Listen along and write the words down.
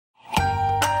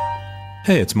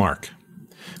Hey, it's Mark.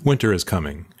 Winter is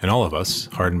coming, and all of us,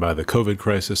 hardened by the COVID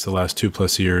crisis the last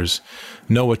 2+ years,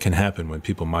 know what can happen when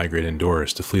people migrate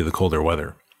indoors to flee the colder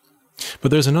weather. But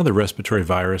there's another respiratory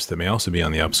virus that may also be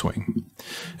on the upswing.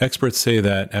 Experts say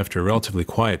that after a relatively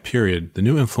quiet period, the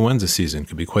new influenza season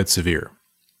could be quite severe.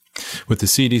 With the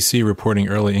CDC reporting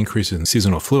early increases in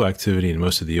seasonal flu activity in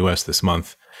most of the U.S. this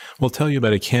month, we'll tell you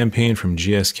about a campaign from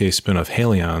GSK spin-off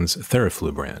Haleon's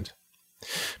Theraflu brand.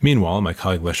 Meanwhile, my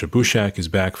colleague Lesha Bushak is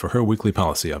back for her weekly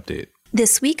policy update.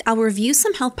 This week, I'll review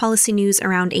some health policy news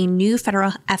around a new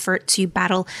federal effort to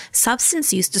battle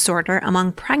substance use disorder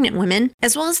among pregnant women,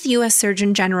 as well as the U.S.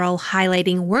 Surgeon General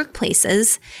highlighting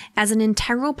workplaces as an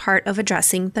integral part of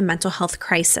addressing the mental health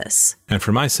crisis. And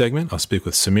for my segment, I'll speak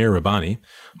with Samir Rabbani,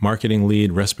 marketing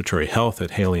lead respiratory health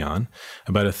at Haleon,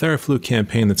 about a Theraflu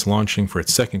campaign that's launching for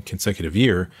its second consecutive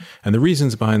year and the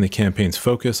reasons behind the campaign's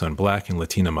focus on Black and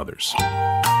Latina mothers.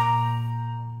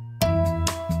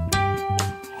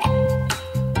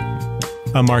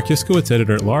 I'm Mark Iskowitz,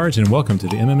 editor-at-large, and welcome to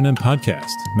the MM+M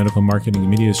Podcast, medical marketing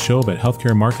and media's show about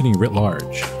healthcare marketing writ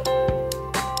large.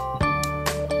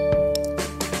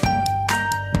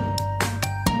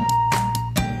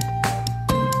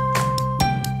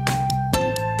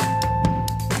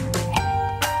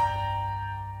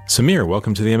 Samir,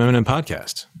 welcome to the MM+M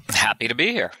Podcast. Happy to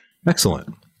be here.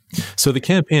 Excellent. So the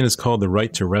campaign is called The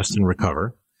Right to Rest and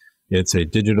Recover. It's a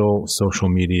digital, social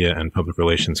media, and public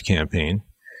relations campaign.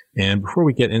 And before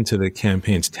we get into the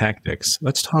campaign's tactics,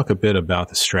 let's talk a bit about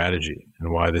the strategy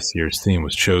and why this year's theme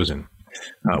was chosen.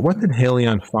 What did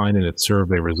Haleon find in its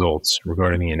survey results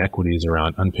regarding the inequities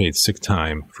around unpaid sick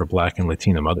time for Black and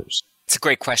Latina mothers? It's a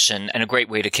great question and a great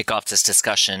way to kick off this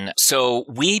discussion. So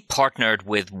we partnered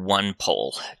with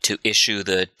OnePoll to issue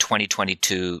the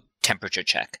 2022 Temperature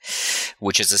Check,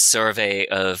 which is a survey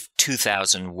of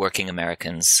 2,000 working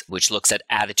Americans, which looks at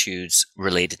attitudes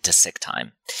related to sick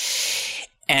time.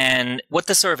 And what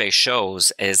the survey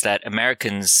shows is that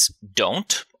Americans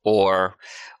don't or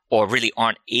really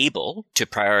aren't able to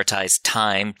prioritize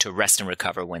time to rest and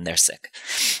recover when they're sick.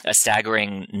 A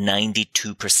staggering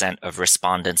 92% of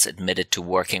respondents admitted to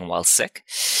working while sick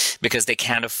because they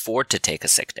can't afford to take a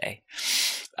sick day.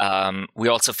 We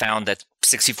also found that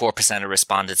 64% of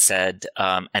respondents said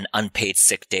an unpaid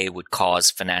sick day would cause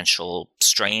financial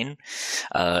strain.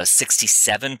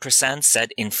 67%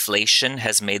 said inflation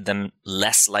has made them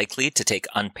less likely to take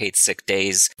unpaid sick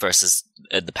days versus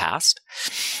the past.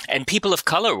 And people of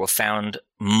color were found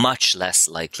much less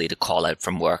likely to call out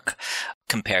from work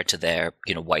compared to their,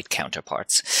 white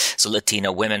counterparts. So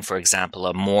Latina women, for example,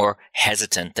 are more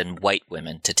hesitant than white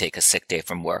women to take a sick day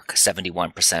from work,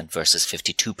 71% versus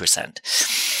 52%.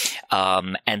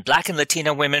 And Black and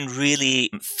Latina women really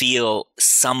feel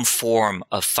some form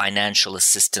of financial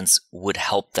assistance would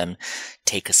help them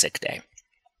take a sick day.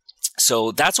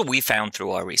 So that's what we found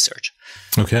through our research.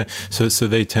 Okay. So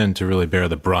they tend to really bear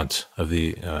the brunt of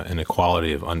the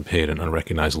inequality of unpaid and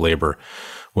unrecognized labor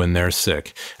when they're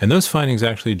sick. And those findings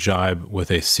actually jibe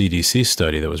with a CDC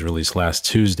study that was released last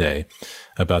Tuesday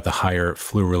about the higher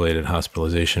flu-related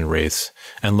hospitalization rates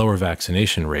and lower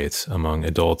vaccination rates among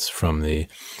adults from the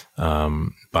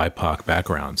BIPOC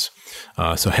backgrounds.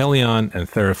 So Haleon and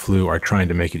Theraflu are trying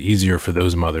to make it easier for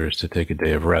those mothers to take a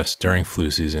day of rest during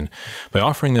flu season by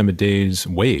offering them a day's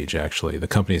wage, actually. The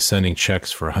company is sending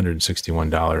checks for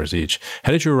 $161 each.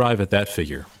 How did you arrive at that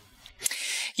figure?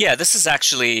 Yeah, this year's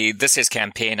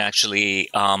campaign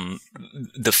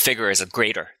the figure is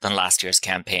greater than last year's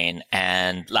campaign.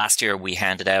 And last year we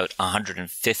handed out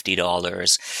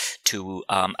 $150 to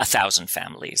 1,000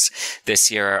 families.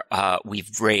 This year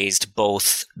we've raised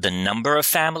both the number of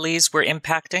families we're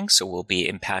impacting, so we'll be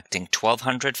impacting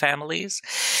 1,200 families,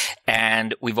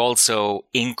 and we've also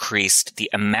increased the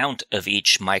amount of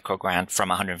each microgrant from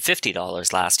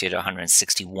 $150 last year to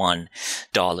 $161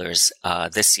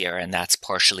 this year, and that's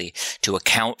partially to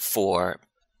account for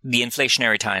the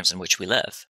inflationary times in which we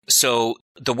live. So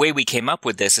the way we came up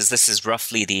with this is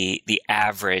roughly the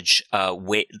average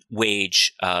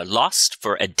wage lost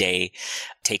for a day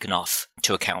taken off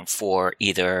to account for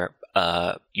either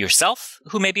yourself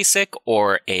who may be sick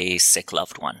or a sick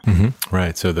loved one. Mm-hmm.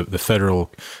 Right. So the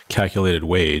federal calculated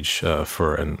wage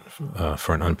for an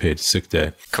unpaid sick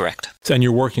day. Correct. So, and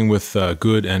you're working with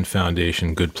Good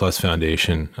Plus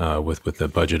Foundation, with a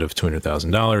budget of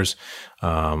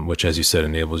 $200,000, which, as you said,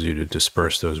 enables you to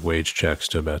disperse those wage checks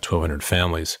to about 1,200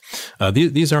 families.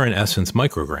 These are in essence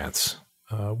microgrants.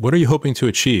 What are you hoping to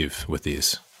achieve with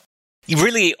these?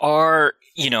 Really, our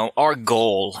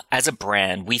goal as a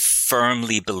brand, we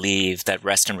firmly believe that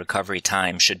rest and recovery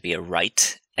time should be a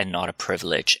right and not a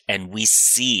privilege. And we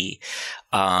see,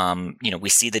 we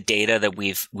see the data that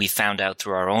we found out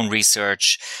through our own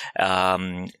research,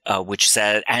 which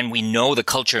said, and we know the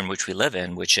culture in which we live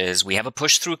in, which is we have a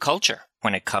push through culture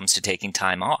when it comes to taking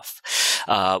time off,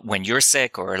 when you're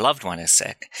sick or a loved one is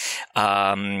sick.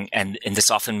 And this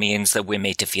often means that we're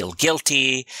made to feel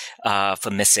guilty,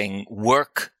 for missing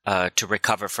work, to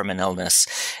recover from an illness.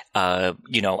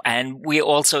 And we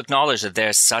also acknowledge that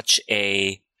there's such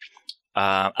a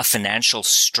financial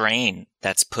strain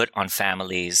that's put on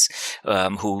families,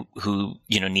 who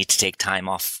need to take time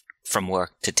off from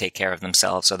work to take care of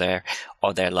themselves or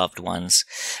their loved ones.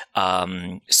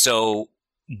 So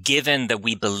given that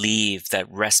we believe that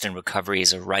rest and recovery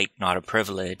is a right, not a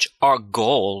privilege, our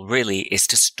goal really is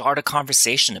to start a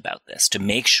conversation about this, to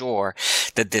make sure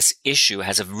that this issue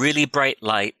has a really bright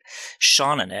light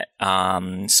shone on it,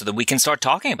 so that we can start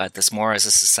talking about this more as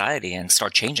a society and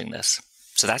start changing this.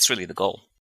 So that's really the goal.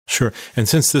 Sure. And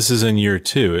since this is in year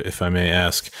 2, if I may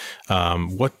ask,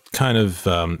 what kind of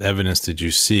evidence did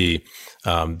you see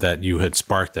that you had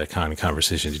sparked that kind of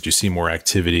conversation? Did you see more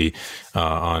activity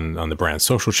on the brand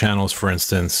social channels, for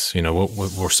instance? What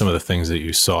were some of the things that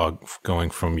you saw going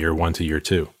from year 1 to year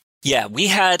 2? Yeah, we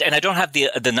had, and I don't have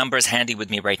the numbers handy with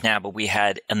me right now, but we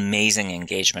had amazing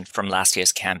engagement from last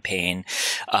year's campaign.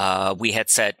 We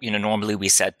had set, normally we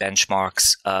set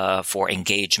benchmarks for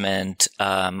engagement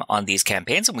on these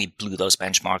campaigns, and we blew those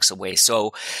benchmarks away.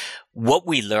 So what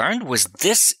we learned was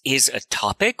this is a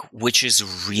topic which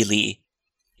is really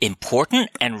important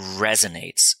and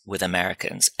resonates with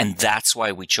Americans. And that's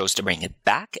why we chose to bring it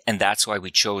back. And that's why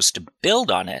we chose to build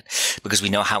on it, because we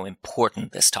know how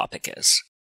important this topic is.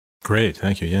 Great.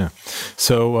 Thank you. Yeah.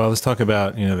 So let's talk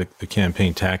about, the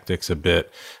campaign tactics a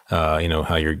bit, how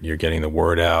you're getting the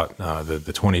word out.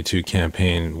 The 22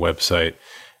 campaign website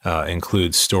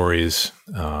includes stories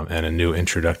and a new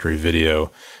introductory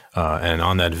video. And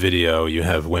on that video, you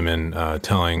have women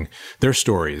telling their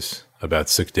stories about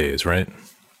sick days, right?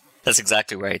 That's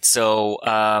exactly right. So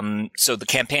the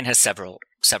campaign has several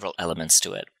elements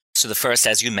to it. So the first,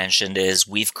 as you mentioned, is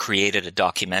we've created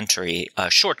a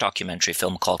short documentary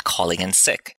film called Calling in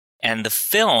Sick. And the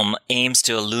film aims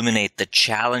to illuminate the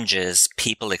challenges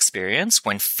people experience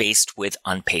when faced with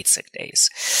unpaid sick days.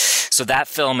 So that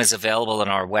film is available on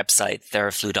our website,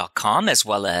 Theraflu.com, as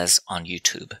well as on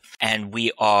YouTube. And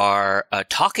we are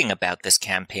talking about this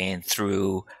campaign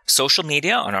through social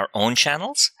media on our own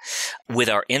channels, with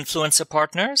our influencer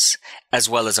partners, as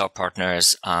well as our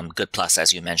partners, Good Plus,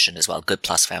 as you mentioned as well, Good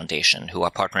Plus Foundation, who are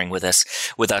partnering with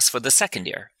us for the second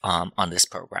year on this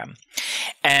program.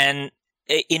 And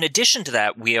in addition to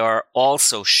that, we are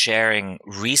also sharing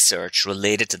research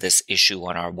related to this issue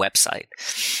on our website.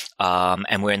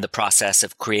 And we're in the process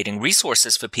of creating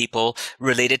resources for people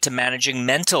related to managing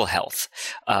mental health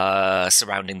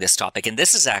surrounding this topic. And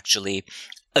this is actually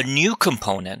a new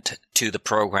component to the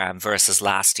program versus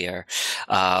last year.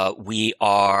 We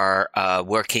are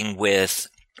working with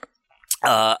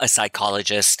a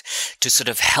psychologist to sort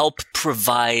of help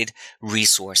provide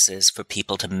resources for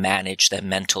people to manage their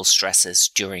mental stresses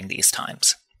during these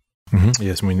times. Mm-hmm.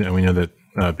 Yes, we know that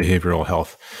behavioral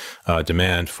health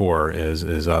demand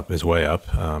is way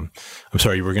up. I'm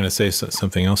sorry, you were going to say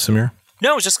something else, Samir?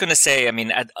 No, I was just going to say,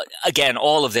 again,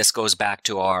 all of this goes back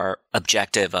to our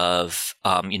objective of,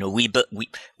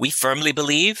 we firmly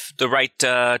believe the right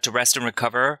to rest and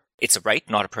recover. It's a right,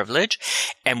 not a privilege.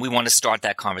 And we want to start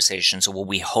that conversation. So what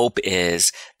we hope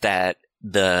is that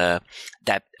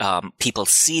people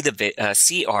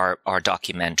see our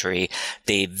documentary,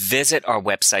 they visit our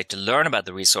website to learn about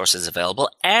the resources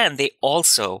available, and they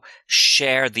also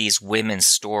share these women's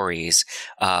stories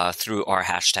through our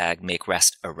hashtag Make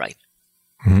Rest a Right.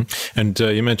 Mm-hmm. And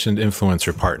you mentioned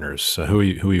influencer partners. Who are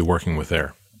you working with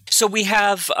there? So we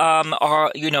have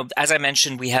as I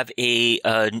mentioned, we have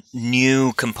a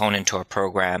new component to our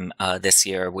program this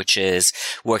year, which is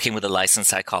working with a licensed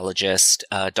psychologist,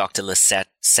 Dr. Lisette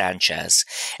Sanchez,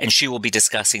 and she will be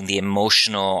discussing the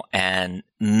emotional and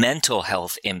mental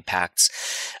health impacts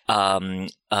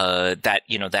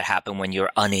that happen when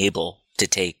you're unable to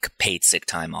take paid sick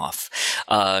time off.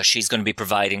 She's going to be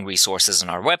providing resources on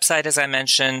our website, as I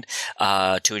mentioned,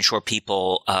 to ensure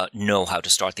people know how to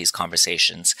start these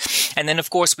conversations. And then, of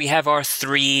course, we have our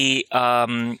three,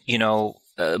 mothers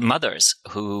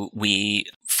who we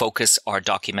focus our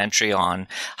documentary on,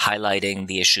 highlighting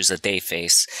the issues that they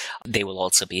face. They will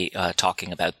also be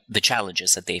talking about the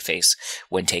challenges that they face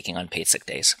when taking unpaid sick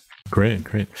days. Great.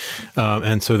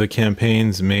 And so the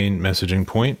campaign's main messaging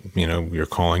point, you're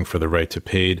calling for the right to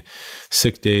paid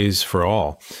sick days for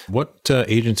all. What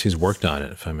agencies worked on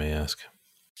it, if I may ask?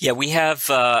 Yeah, we have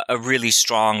a really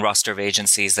strong roster of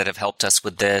agencies that have helped us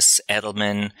with this.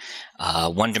 Edelman,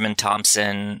 Wunderman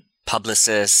Thompson,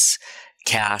 Publicis,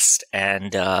 Cast,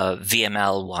 and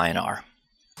VML Y&R.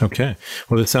 Okay.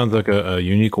 Well, this sounds like a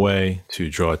unique way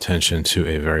to draw attention to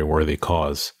a very worthy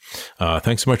cause.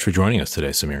 Thanks so much for joining us today,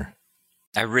 Samir.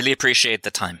 I really appreciate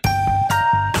the time.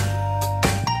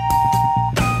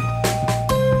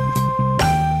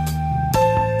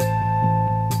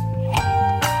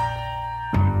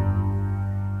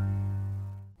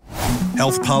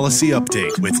 Health Policy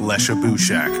Update with Lesha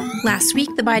Bouchak. Last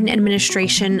week, the Biden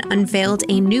administration unveiled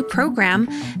a new program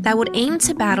that would aim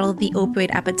to battle the opioid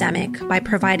epidemic by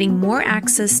providing more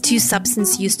access to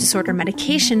substance use disorder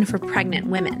medication for pregnant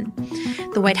women.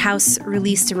 The White House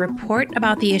released a report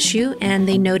about the issue, and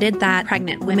they noted that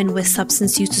pregnant women with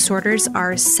substance use disorders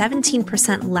are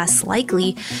 17% less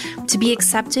likely to be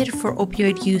accepted for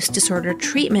opioid use disorder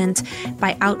treatment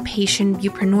by outpatient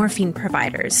buprenorphine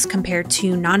providers compared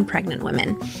to non-pregnant women.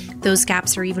 Those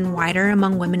gaps are even wider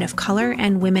among women of color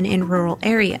and women in rural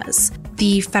areas.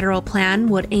 The federal plan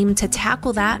would aim to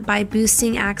tackle that by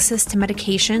boosting access to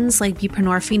medications like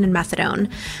buprenorphine and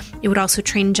methadone. It would also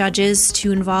train judges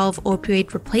to involve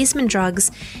opioid replacement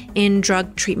drugs in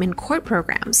drug treatment court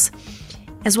programs,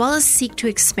 as well as seek to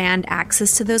expand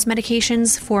access to those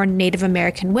medications for Native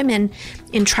American women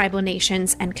in tribal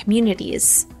nations and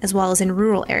communities, as well as in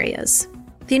rural areas.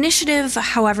 The initiative,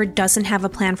 however, doesn't have a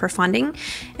plan for funding,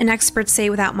 and experts say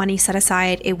without money set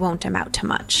aside, it won't amount to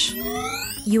much.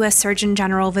 U.S. Surgeon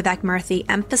General Vivek Murthy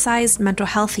emphasized mental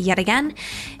health yet again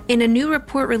in a new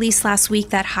report released last week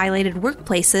that highlighted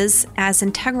workplaces as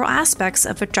integral aspects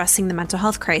of addressing the mental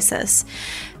health crisis.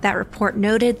 That report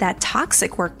noted that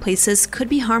toxic workplaces could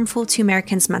be harmful to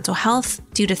Americans' mental health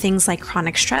due to things like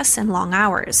chronic stress and long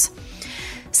hours.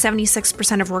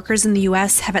 76% of workers in the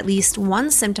U.S. have at least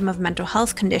one symptom of mental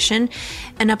health condition,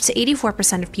 and up to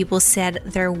 84% of people said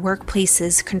their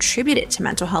workplaces contributed to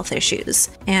mental health issues.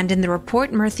 And in the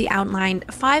report, Murthy outlined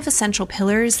 5 essential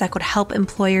pillars that could help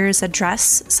employers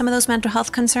address some of those mental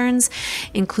health concerns,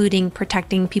 including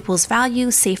protecting people's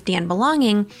value, safety, and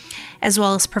belonging, as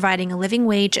well as providing a living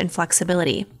wage and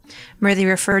flexibility. Murthy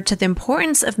referred to the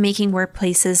importance of making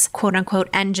workplaces quote-unquote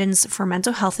engines for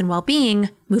mental health and well-being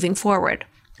moving forward.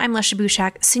 I'm Lesha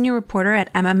Bouchak, senior reporter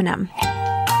at MM+M.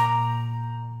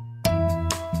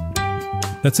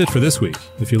 That's it for this week.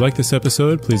 If you like this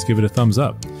episode, please give it a thumbs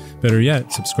up. Better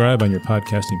yet, subscribe on your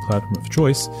podcasting platform of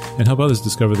choice and help others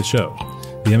discover the show.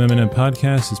 The MM+M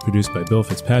Podcast is produced by Bill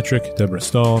Fitzpatrick, Deborah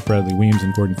Stahl, Bradley Weems,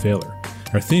 and Gordon Thaler.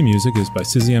 Our theme music is by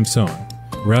Sizzy M. Sohn.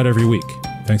 We're out every week.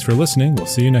 Thanks for listening. We'll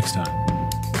see you next time.